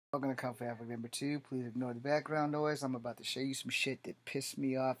Welcome to Comfy Africa number 2. Please ignore the background noise. I'm about to show you some shit that pissed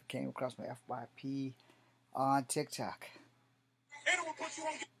me off. It came across my FYP on TikTok.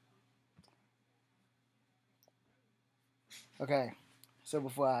 Okay, so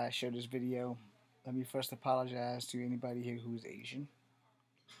before I show this video, let me first apologize to anybody here who's Asian.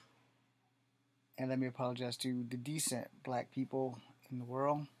 And let me apologize to the decent black people in the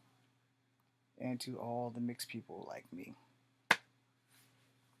world. And to all the mixed people like me.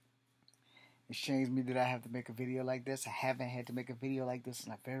 It shames me that I have to make a video like this. I haven't had to make a video like this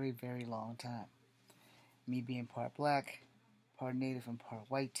in a very, very long time. Me being part black, part native, and part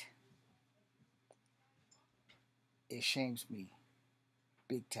white. It shames me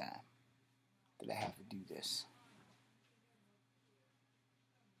big time that I have to do this.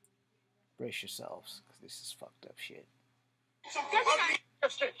 Brace yourselves, because this is fucked up shit.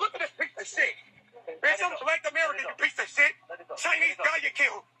 Look at this piece of shit. Bitch, I'm black American, you piece of shit. Chinese guy you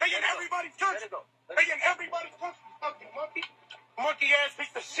killed. They in everybody's country. They in everybody's country. Fucking monkey. Monkey ass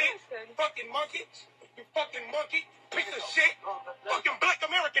piece of shit. Fucking monkey. You fucking monkey. Piece of shit. Fucking black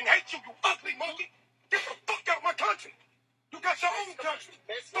American hate you, you ugly monkey. Get the fuck out my country. You got your own country.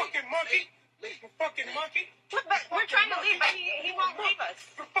 Fucking monkey. You fucking monkey. We're trying to leave, but he won't leave us.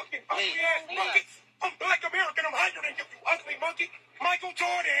 You fucking ugly ass monkey. I'm black American, I'm higher than you, you ugly monkey. Michael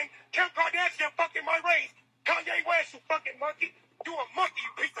Jordan, Kim Kardashian, fucking my race. Kanye West, you fucking monkey. You a monkey, you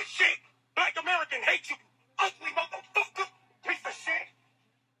piece of shit. Black American hates you, ugly motherfucker. Piece of shit.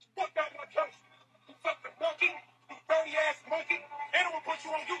 Fuck out my country. You fucking monkey. You dirty ass monkey. And I'm gonna put you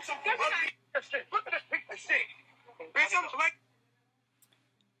on YouTube, you ugly shit. Look at this piece of shit. Bitch, I'm black.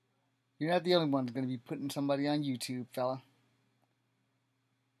 You're not the only one that's going to be putting somebody on YouTube, fella.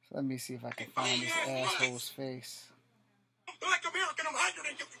 So let me see if I can find this asshole's face. Black American, I'm higher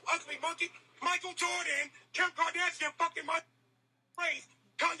than you, you ugly monkey. Michael Jordan, Kim Kardashian, fucking my race.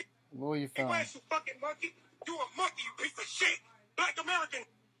 Kanye Lower your phone. West, you fucking monkey. You a monkey, you piece of shit. Black American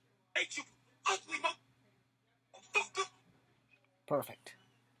hate you, ugly motherfucker. Perfect.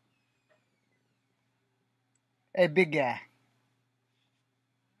 Hey, big guy.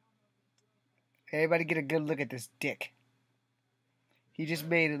 Everybody get a good look at this dick. He just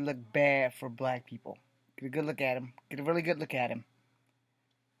made it look bad for black people. Get a good look at him. Get a really good look at him.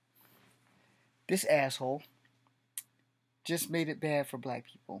 This asshole just made it bad for black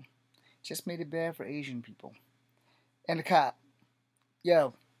people. Just made it bad for Asian people. And the cop.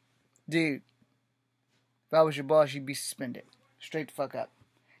 Yo, dude. If I was your boss, you'd be suspended. Straight the fuck up.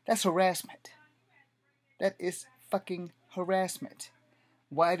 That's harassment. That is fucking harassment.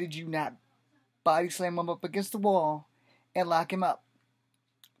 Why did you not body slam him up against the wall and lock him up?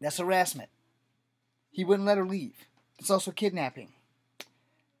 That's harassment. He wouldn't let her leave. It's also kidnapping.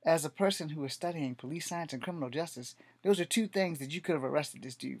 As a person who is studying police science and criminal justice, those are two things that you could have arrested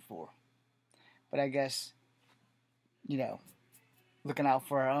this dude for. But I guess, looking out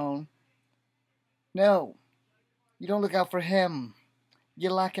for our own. No, you don't look out for him. You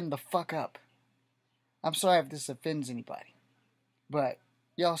lock him the fuck up. I'm sorry if this offends anybody, but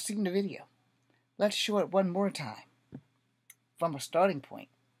y'all seen the video. Let's show it one more time from a starting point.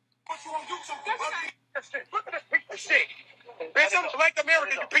 Look at this piece of shit. Bitch, I'm black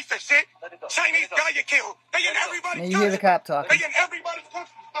American, you piece of shit. Chinese guy you killed. They in everybody's Now you hear the cop talking. They in everybody's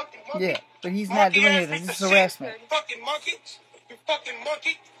country. Fucking monkey. Yeah, but he's not doing it. This is harassment. Fucking monkey. You fucking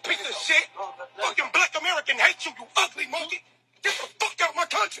monkey. Piece of shit. Fucking black American hate you, you ugly monkey. Get the fuck out my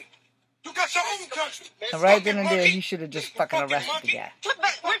country. You got your own country. And right then and there, he should have just fucking arrested the guy.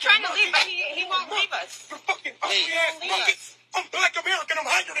 We're trying to leave, but he won't leave us. You fucking ugly ass monkey. I'm black American, I'm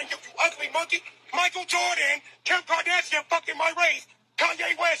higher than you, you ugly monkey. Michael Jordan, Kim Kardashian, fucking my race.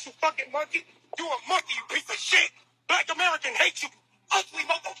 Kanye West, you fucking monkey. You a monkey, you piece of shit. Black American hates you, ugly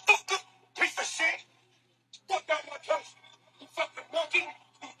motherfucker. Piece of shit. Fuck out my country. You fucking monkey.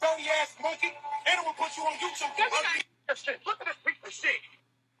 You dirty ass monkey. And I'm gonna put you on YouTube, you ugly shit. Look at this piece of shit.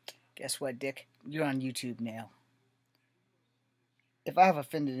 Guess what, Dick? You're on YouTube now. If I have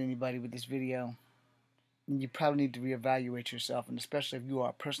offended anybody with this video, then you probably need to reevaluate yourself, and especially if you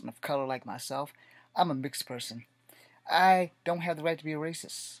are a person of color like myself. I'm a mixed person. I don't have the right to be a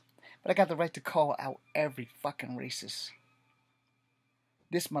racist, but I got the right to call out every fucking racist.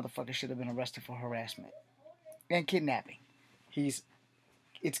 This motherfucker should have been arrested for harassment and kidnapping. It's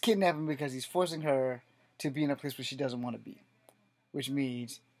kidnapping because he's forcing her to be in a place where she doesn't want to be, which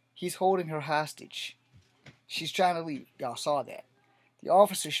means he's holding her hostage. She's trying to leave. Y'all saw that. The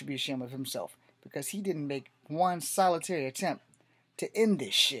officer should be ashamed of himself because he didn't make one solitary attempt to end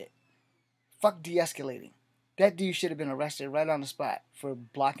this shit. Fuck de-escalating. That dude should have been arrested right on the spot for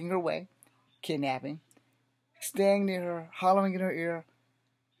blocking her way, kidnapping, staying near her, hollering in her ear,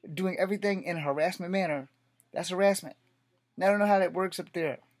 doing everything in a harassment manner, that's harassment. Now, I don't know how that works up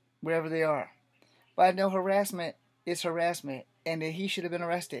there, wherever they are. But I know harassment is harassment, and that he should have been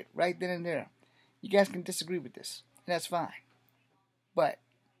arrested right then and there. You guys can disagree with this, and that's fine. But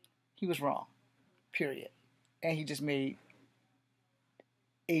he was wrong, period. And he just made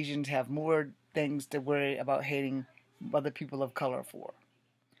Asians have more things to worry about hating other people of color for.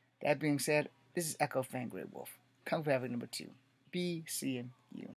 That being said, this is Echo Fan Grey Wolf. Kung Fu Havoc number 2. Be seeing you.